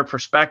it from their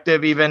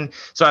perspective even.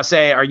 So I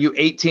say, are you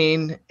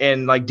 18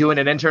 and like doing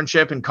an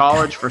internship in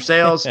college for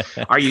sales?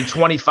 Are you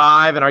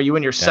 25 and are you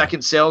in your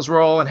second sales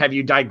role, and have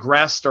you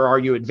digressed or are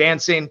you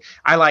advancing?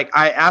 I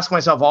ask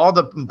myself all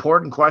the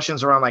important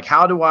questions around like,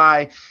 how do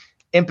I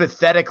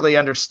empathetically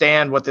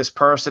understand what this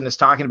person is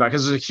talking about?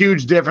 Because there's a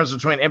huge difference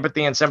between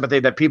empathy and sympathy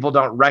that people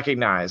don't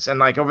recognize. And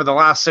like over the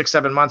last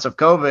 6-7 months of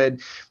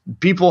COVID,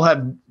 people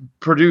have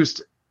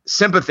produced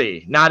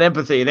sympathy, not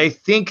empathy. They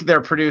think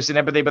they're producing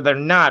empathy, but they're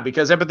not,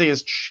 because empathy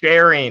is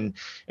sharing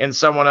in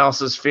someone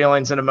else's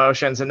feelings and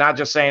emotions and not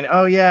just saying,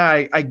 oh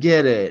yeah, I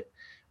get it.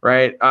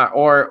 Right.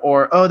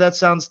 Or, oh, that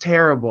sounds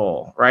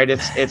terrible. Right.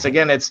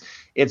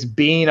 It's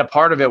being a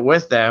part of it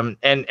with them.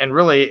 And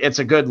really it's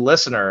a good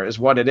listener is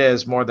what it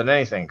is more than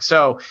anything.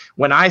 So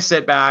when I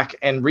sit back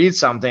and read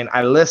something,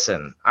 I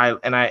listen,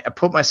 I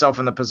put myself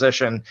in the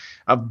position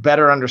of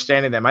better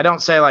understanding them. I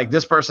don't say like,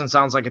 this person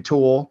sounds like a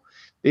tool,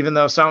 even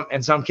though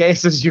in some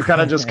cases you kind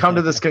of just come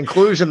to this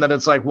conclusion that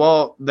it's like,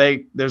 well,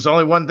 there's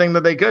only one thing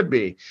that they could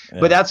be,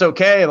 but that's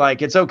okay.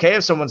 Like, it's okay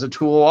if someone's a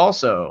tool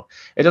also,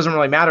 it doesn't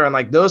really matter. And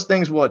like those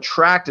things will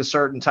attract a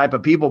certain type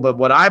of people. But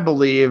what I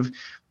believe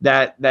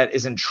that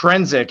is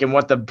intrinsic in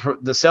what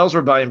the sales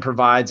rebellion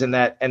provides, and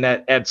that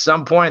at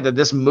some point that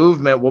this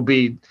movement will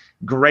be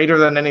greater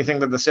than anything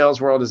that the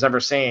sales world has ever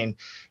seen,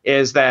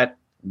 is that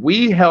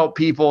we help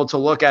people to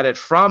look at it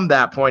from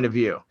that point of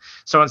view.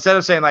 So instead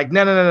of saying like,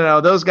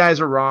 no, those guys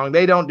are wrong,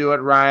 they don't do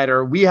it right,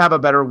 or we have a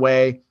better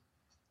way,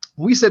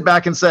 we sit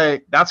back and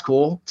say, that's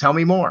cool. Tell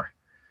me more.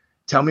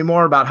 Tell me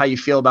more about how you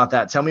feel about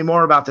that. Tell me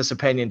more about this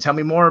opinion. Tell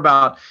me more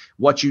about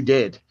what you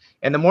did.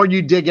 And the more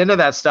you dig into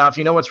that stuff,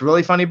 what's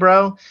really funny,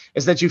 bro,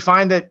 is that you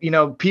find that,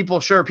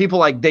 people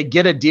like they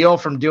get a deal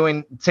from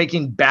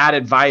taking bad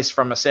advice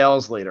from a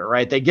sales leader,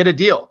 right? They get a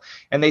deal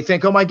and they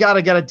think, oh my God,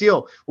 I got a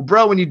deal. Well,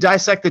 bro, when you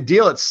dissect the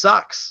deal, it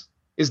sucks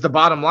is the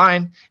bottom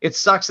line. It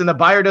sucks. And the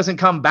buyer doesn't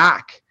come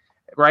back.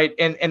 Right.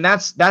 And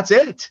that's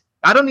it.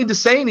 I don't need to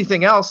say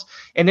anything else.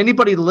 And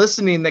anybody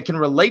listening that can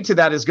relate to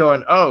that is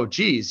going, oh,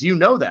 geez, you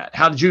know that.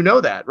 How did you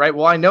know that? Right.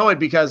 Well, I know it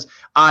because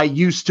I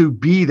used to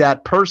be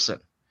that person.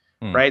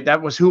 Right.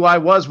 That was who I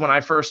was when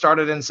I first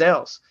started in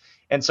sales.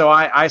 And so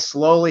I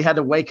slowly had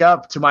to wake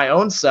up to my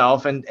own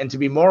self and to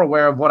be more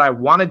aware of what I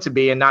wanted to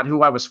be and not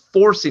who I was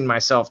forcing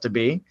myself to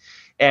be,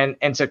 and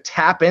to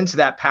tap into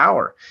that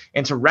power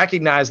and to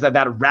recognize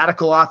that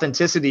radical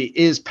authenticity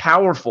is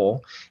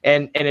powerful,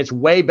 and it's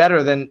way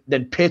better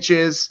than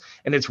pitches,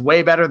 and it's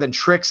way better than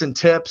tricks and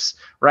tips.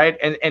 Right.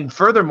 And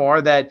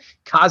furthermore, that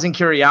causing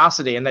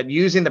curiosity and that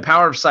using the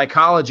power of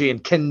psychology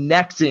and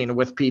connecting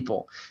with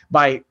people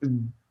by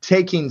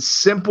taking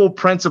simple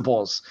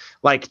principles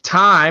like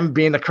time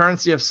being the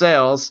currency of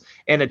sales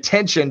and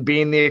attention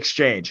being the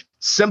exchange.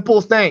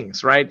 Simple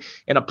things, right?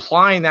 And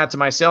applying that to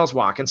my sales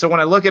walk. And so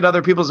when I look at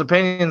other people's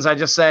opinions, I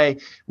just say,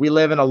 we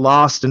live in a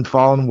lost and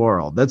fallen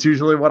world. That's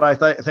usually what I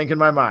think in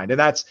my mind. And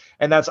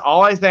that's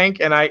all I think.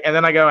 And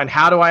then I go, and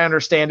how do I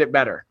understand it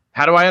better?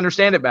 How do I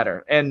understand it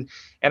better? And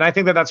I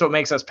think that that's what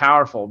makes us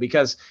powerful,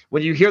 because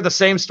when you hear the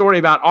same story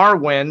about our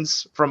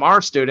wins from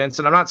our students,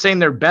 and I'm not saying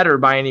they're better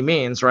by any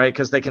means, right?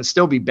 Because they can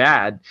still be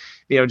bad,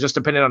 just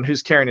depending on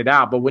who's carrying it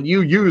out. But when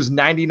you use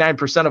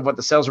 99% of what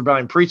the Sales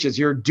Rebellion preaches,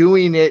 you're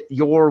doing it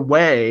your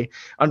way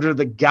under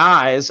the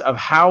guise of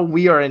how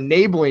we are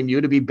enabling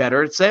you to be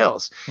better at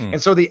sales.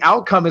 And so the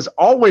outcome is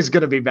always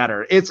going to be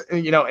better. It's,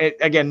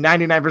 again,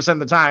 99% of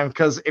the time,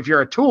 because if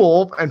you're a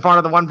tool and part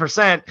of the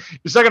 1%,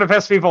 you're still going to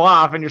piss people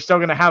off and you're still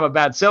going to have a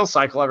bad sales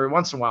cycle every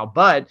once in a while.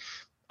 But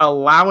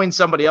allowing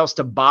somebody else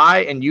to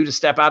buy and you to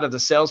step out of the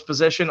sales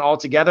position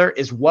altogether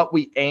is what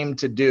we aim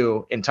to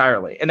do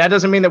entirely. And that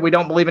doesn't mean that we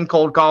don't believe in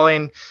cold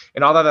calling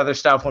and all that other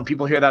stuff. When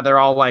people hear that, they're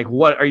all like,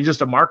 what, are you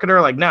just a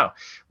marketer? Like, no,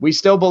 we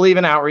still believe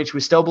in outreach. We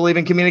still believe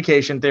in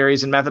communication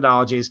theories and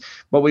methodologies,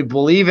 but we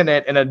believe in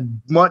it in a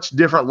much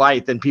different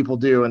light than people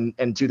do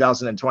in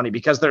 2020,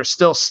 because they're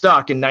still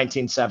stuck in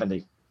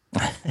 1970.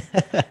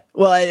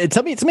 Well,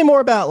 tell me more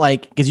about,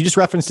 like, because you just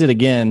referenced it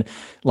again.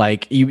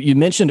 Like you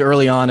mentioned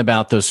early on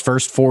about those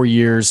first 4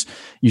 years.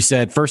 You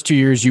said first 2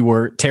 years you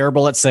were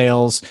terrible at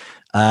sales.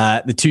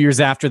 The 2 years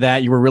after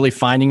that, you were really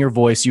finding your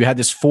voice. You had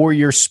this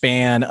 4-year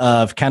span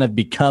of kind of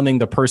becoming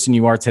the person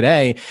you are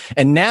today.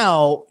 And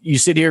now you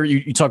sit here,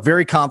 you talk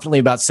very confidently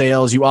about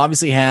sales. You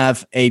obviously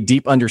have a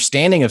deep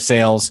understanding of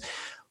sales.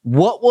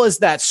 What was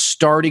that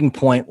starting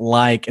point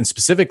like? And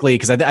specifically,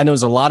 because I know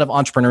there's a lot of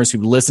entrepreneurs who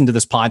listen to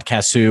this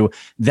podcast who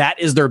that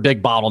is their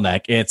big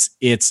bottleneck.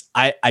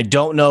 I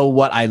don't know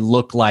what I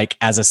look like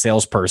as a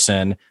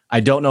salesperson. I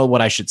don't know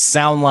what I should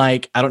sound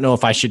like. I don't know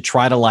if I should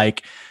try to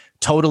like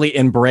totally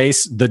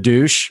embrace the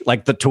douche,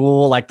 like the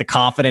tool, like the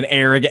confident,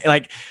 arrogant.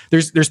 Like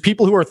there's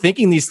people who are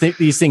thinking these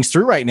things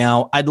through right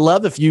now. I'd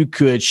love if you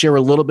could share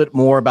a little bit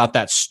more about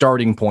that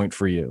starting point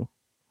for you.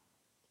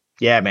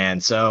 Yeah, man.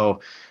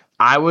 So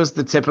I was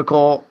the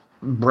typical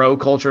bro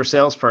culture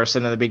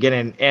salesperson in the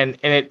beginning. And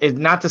it's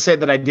not to say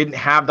that I didn't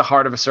have the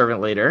heart of a servant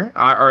leader,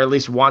 or at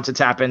least want to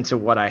tap into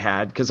what I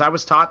had, because I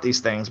was taught these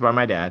things by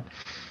my dad.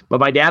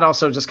 But my dad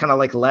also just kind of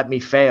like let me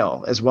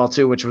fail as well,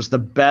 too, which was the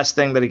best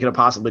thing that he could have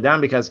possibly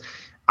done, because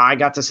I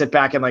got to sit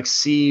back and like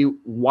see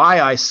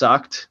why I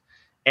sucked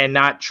and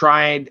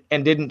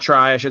didn't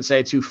try, I should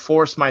say, to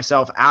force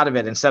myself out of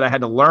it. Instead, I had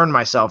to learn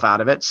myself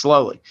out of it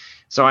slowly.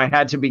 So I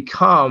had to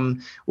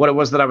become what it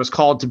was that I was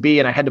called to be,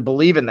 and I had to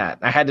believe in that.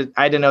 I had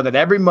to know that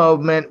every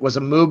movement was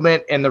a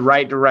movement in the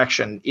right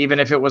direction, even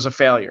if it was a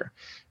failure.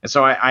 And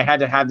so I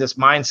had to have this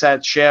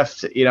mindset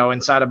shift,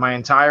 inside of my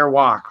entire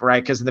walk,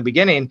 right? Because in the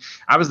beginning,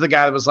 I was the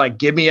guy that was like,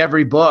 give me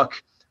every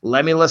book.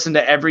 Let me listen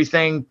to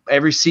everything,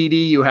 every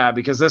CD you have,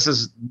 because this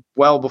is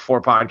well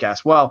before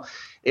podcasts. Well,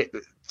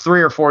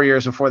 3 or 4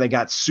 years before they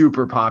got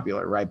super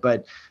popular, right?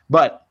 But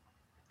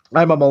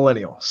I'm a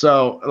millennial,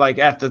 so like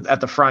at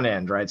the front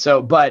end, right?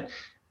 So, but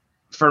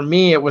for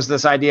me, it was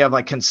this idea of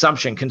like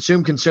consumption,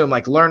 consume,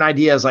 like learn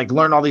ideas, like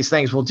learn all these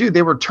things. Well, dude,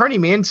 they were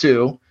turning me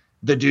into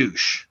the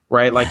douche,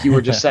 right? Like you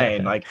were just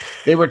saying, like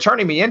they were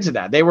turning me into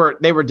that. They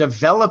were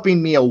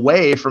developing me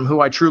away from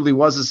who I truly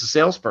was as a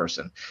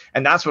salesperson.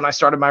 And that's when I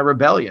started my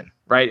rebellion,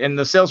 right? And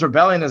the Sales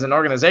Rebellion as an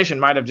organization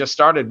might have just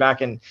started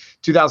back in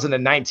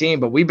 2019,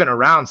 but we've been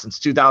around since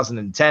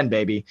 2010,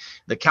 baby.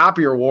 The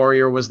Copier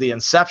Warrior was the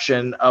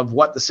inception of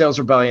what the Sales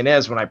Rebellion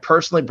is, when I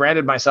personally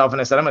branded myself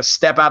and I said, I'm going to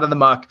step out of the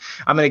muck.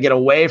 I'm going to get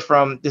away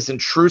from this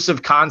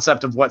intrusive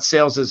concept of what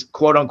sales is,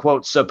 quote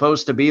unquote,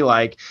 supposed to be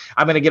like.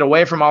 I'm going to get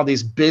away from all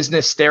these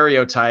business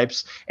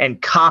stereotypes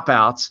and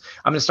cop-outs.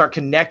 I'm going to start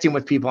connecting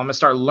with people. I'm going to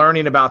start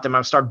learning about them. I'm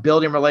going to start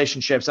building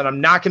relationships, and I'm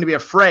not going to be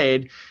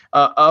afraid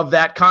of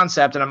that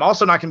concept. And I'm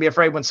also not going to be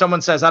afraid when someone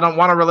says, I don't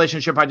want a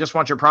relationship, I just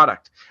want your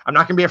product. I'm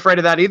not going to be afraid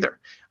of that either.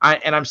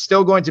 I'm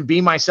still going to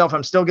be myself.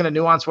 I'm still going to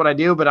nuance what I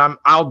do, but I'm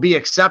not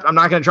going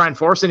to try and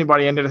force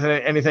anybody into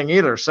anything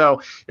either.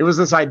 So it was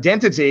this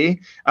identity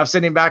of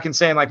sitting back and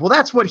saying like, well,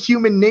 that's what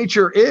human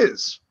nature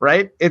is,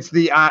 right? It's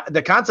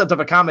the concept of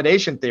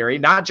accommodation theory,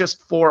 not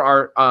just for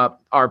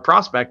our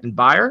prospect and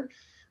buyer,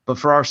 but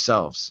for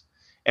ourselves.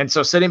 And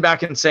so sitting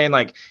back and saying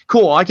like,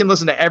 cool, I can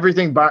listen to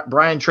everything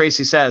Brian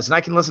Tracy says, and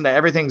I can listen to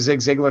everything Zig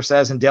Ziglar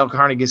says and Dale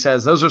Carnegie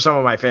says. Those are some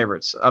of my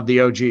favorites of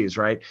the OGs,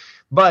 right?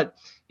 But,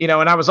 and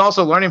I was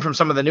also learning from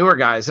some of the newer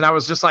guys, and I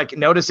was just like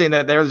noticing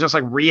that they were just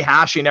like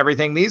rehashing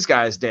everything these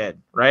guys did,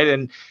 right?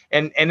 And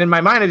in my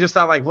mind, I just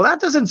thought like, well,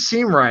 that doesn't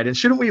seem right. And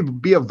shouldn't we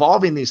be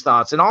evolving these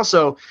thoughts? And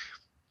also,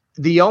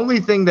 the only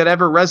thing that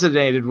ever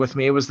resonated with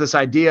me was this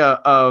idea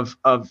of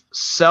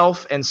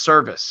self and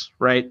service,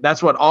 right?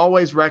 That's what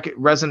always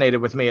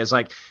resonated with me, is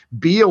like,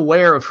 be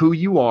aware of who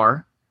you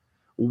are,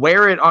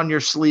 wear it on your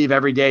sleeve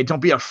every day.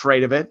 Don't be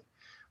afraid of it.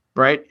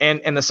 Right.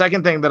 And the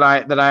second thing that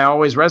I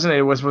always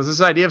resonated with was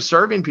this idea of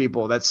serving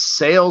people, that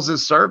sales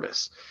is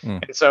service.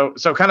 And so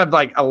kind of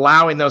like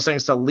allowing those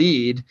things to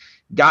lead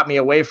got me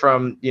away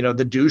from, the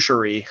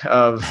douchery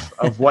of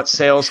what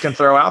sales can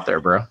throw out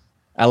there, bro.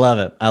 I love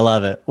it. I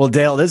love it. Well,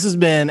 Dale, this has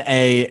been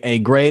a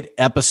great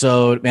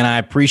episode, and I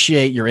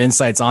appreciate your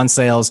insights on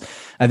sales.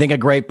 I think a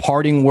great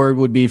parting word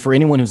would be for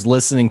anyone who's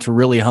listening to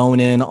really hone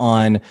in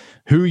on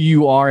who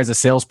you are as a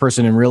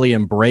salesperson and really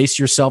embrace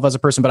yourself as a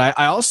person. But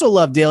I also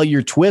love, Dale,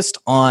 your twist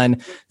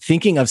on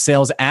thinking of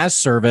sales as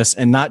service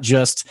and not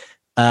just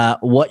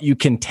what you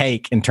can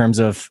take in terms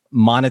of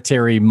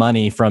monetary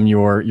money from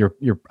your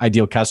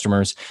ideal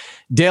customers.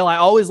 Dale, I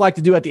always like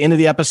to do at the end of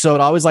the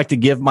episode, I always like to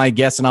give my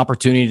guests an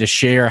opportunity to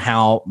share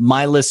how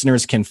my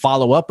listeners can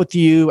follow up with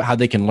you, how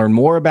they can learn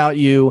more about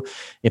you.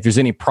 If there's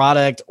any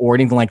product or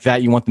anything like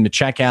that you want them to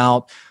check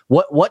out,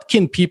 what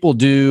can people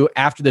do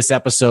after this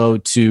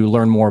episode to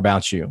learn more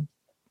about you?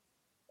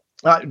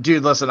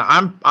 Dude, listen,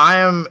 I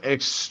am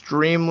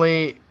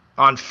extremely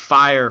on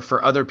fire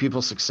for other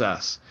people's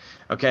success.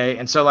 Okay.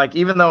 And so like,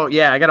 even though,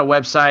 I got a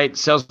website,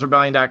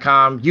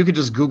 salesrebellion.com, you could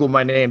just Google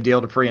my name,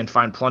 Dale Dupree, and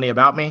find plenty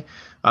about me.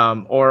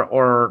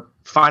 Or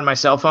find my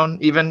cell phone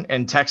even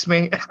and text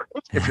me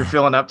if you're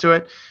feeling up to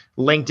it.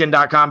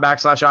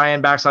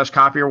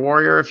 LinkedIn.com/IN/Copier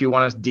Warrior if you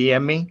want to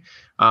DM me,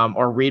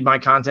 or read my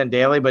content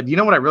daily. But you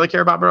know what I really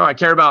care about, bro? I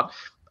care about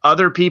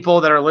other people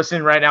that are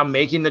listening right now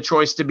making the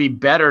choice to be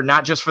better,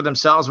 not just for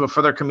themselves, but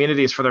for their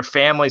communities, for their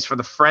families, for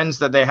the friends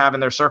that they have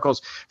in their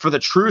circles, for the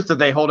truth that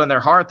they hold in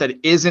their heart that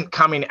isn't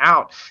coming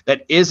out,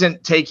 that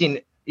isn't taking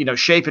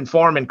shape and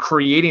form and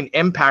creating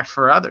impact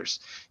for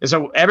others. And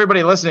so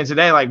everybody listening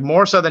today, like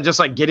more so than just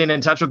like getting in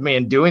touch with me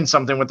and doing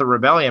something with the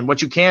rebellion,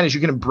 what you can is you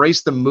can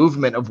embrace the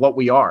movement of what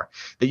we are,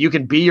 that you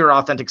can be your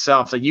authentic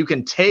self, that you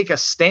can take a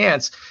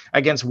stance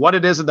against what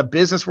it is that the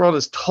business world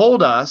has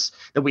told us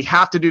that we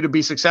have to do to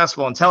be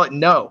successful, and tell it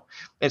no,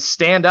 and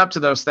stand up to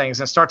those things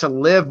and start to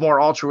live more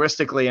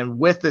altruistically and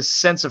with this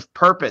sense of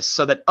purpose,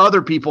 so that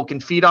other people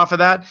can feed off of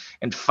that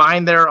and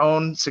find their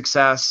own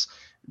success,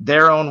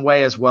 their own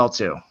way as well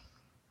too.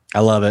 I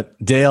love it.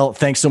 Dale,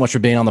 thanks so much for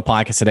being on the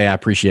podcast today. I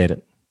appreciate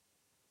it.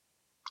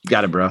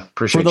 Got it, bro.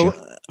 Appreciate you.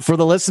 For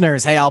the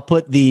listeners, hey, I'll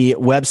put the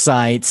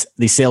website,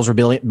 the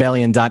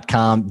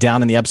salesrebellion.com,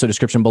 down in the episode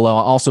description below.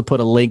 I'll also put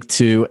a link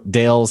to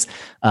Dale's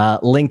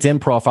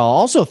LinkedIn profile. I'll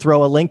also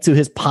throw a link to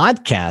his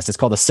podcast. It's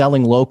called the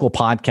Selling Local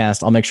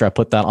Podcast. I'll make sure I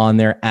put that on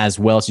there as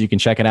well so you can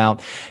check it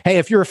out. Hey,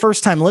 if you're a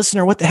first-time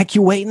listener, what the heck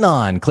you waiting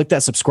on? Click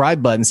that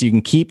subscribe button so you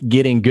can keep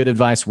getting good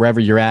advice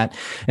wherever you're at.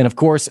 And of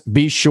course,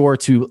 be sure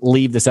to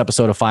leave this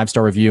episode a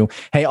 5-star review.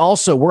 Hey,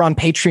 also, we're on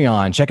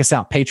Patreon. Check us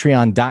out,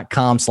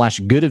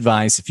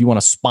 patreon.com/goodadvice if you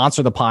want to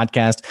sponsor the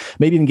podcast,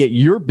 maybe even get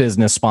your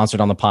business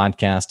sponsored on the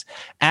podcast.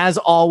 As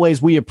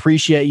always, we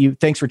appreciate you.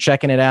 Thanks for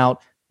checking it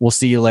out. We'll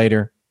see you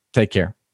later. Take care.